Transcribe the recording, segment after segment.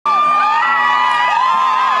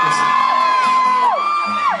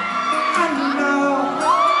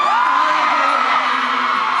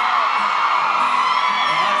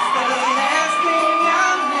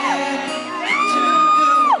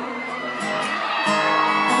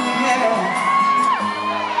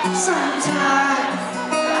Sometimes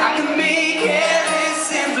I can be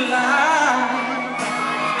careless and blind.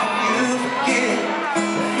 You forget the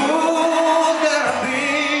fool that I've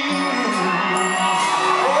been.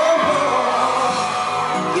 Oh,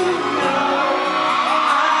 you know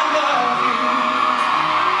I love you.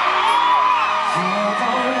 You're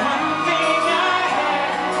the one thing I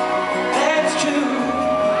have that's true.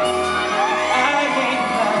 I ain't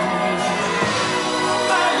lying.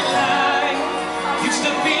 My life used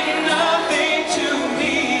to be nothing to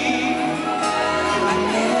me. I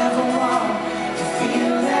never want to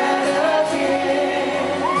feel that again.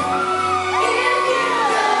 If you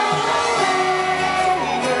go away,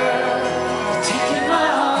 girl, you're taking my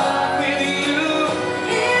heart with you.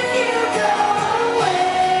 If you go away,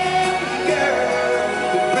 girl,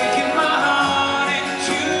 you're breaking my heart in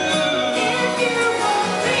two. If you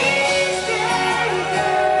won't please stay,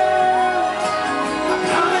 girl, I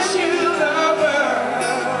promise you the world.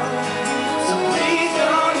 So please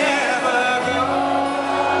don't ever go.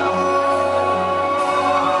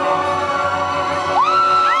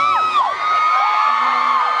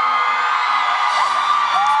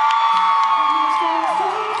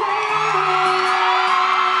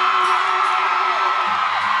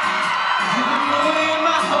 You've been ruining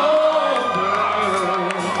my whole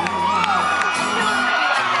world.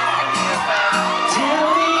 Tell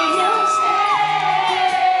me you'll stay.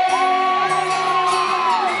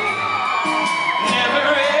 Never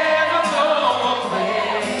ever go away.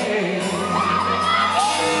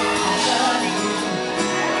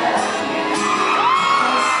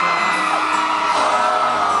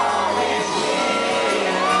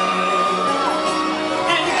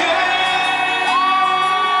 And girl,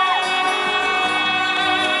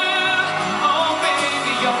 oh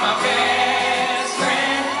baby, you're my best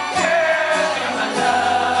friend. Girl, I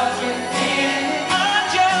love you, and I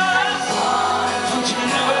just want you to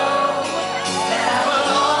know that I will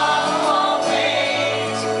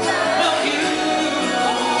always love you.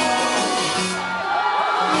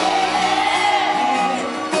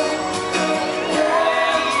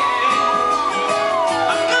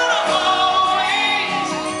 I'm gonna always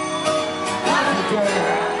love you,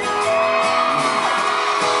 girl.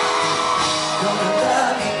 Gonna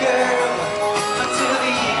love you, girl, until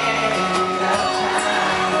the end of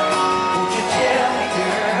time. Won't you tell me,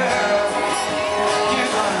 girl,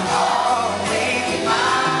 you're gonna always be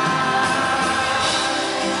mine?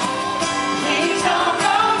 Please don't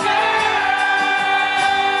go, girl.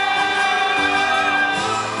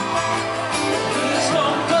 Please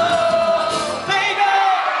don't go, baby.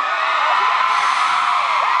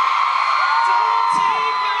 Don't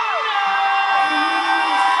take your life.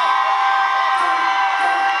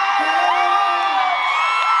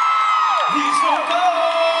 Please don't go,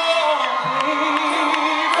 baby.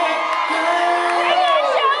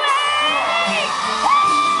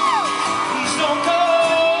 Please don't go,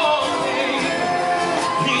 baby.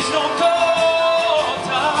 Please don't go,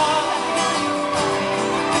 darling.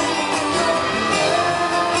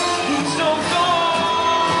 Please don't go,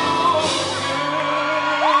 girl.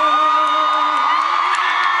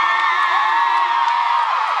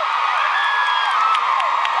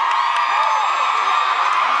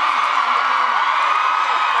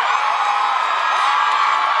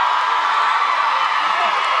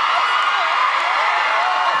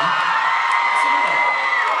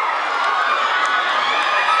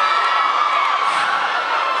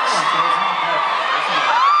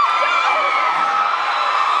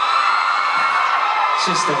 It's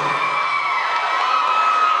just that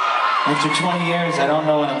after 20 years, I don't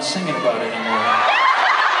know what I'm singing about anymore.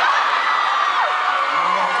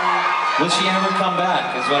 Will she ever come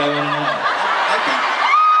back, is what I want to know. I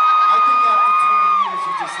think after 20 years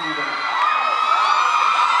you just leave it.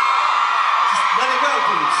 Just let it go,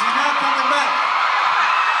 dude. She's not coming back.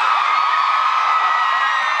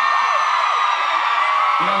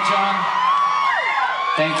 You know, John,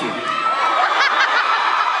 thank you.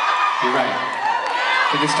 You're right.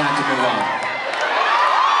 I think it's time to move on.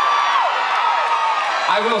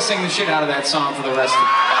 I will sing the shit out of that song for the rest of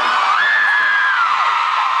my life.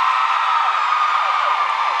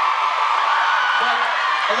 But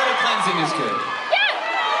a little cleansing is good.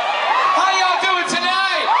 How y'all doing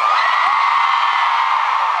tonight?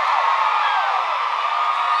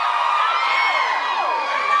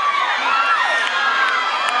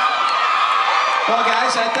 Well,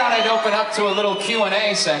 guys, I thought I'd open up to a little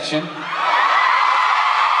Q&A section.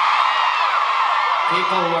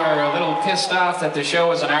 People were a little pissed off that the show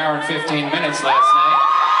was an hour and 15 minutes last night.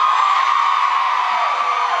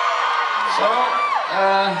 So,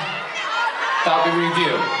 thought we'd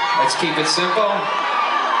review. Let's keep it simple.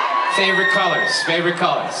 Favorite colors, favorite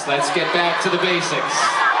colors. Let's get back to the basics.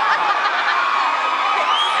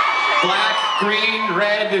 Black, green,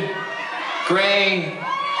 red, gray,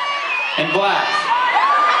 and black.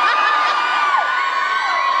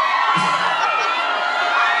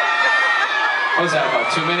 What was that,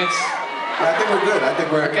 about 2 minutes? I think we're good. I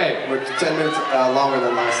think we're okay. We're 10 minutes longer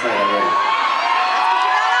than last night already.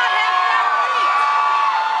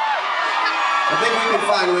 I think we can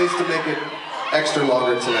find ways to make it extra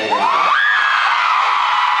longer tonight.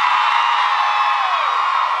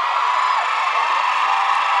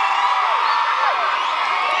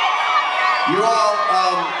 You all,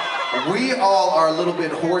 we all are a little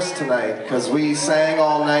bit hoarse tonight because we sang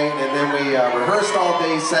all night and then we rehearsed all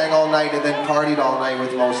day, sang all night, and then partied all night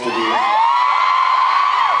with most of you.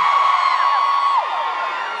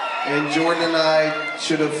 And Jordan and I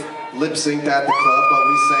should have lip-synced at the club, but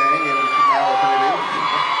we sang and now we're hurting.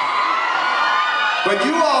 But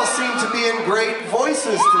you all seem to be in great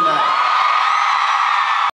voices tonight.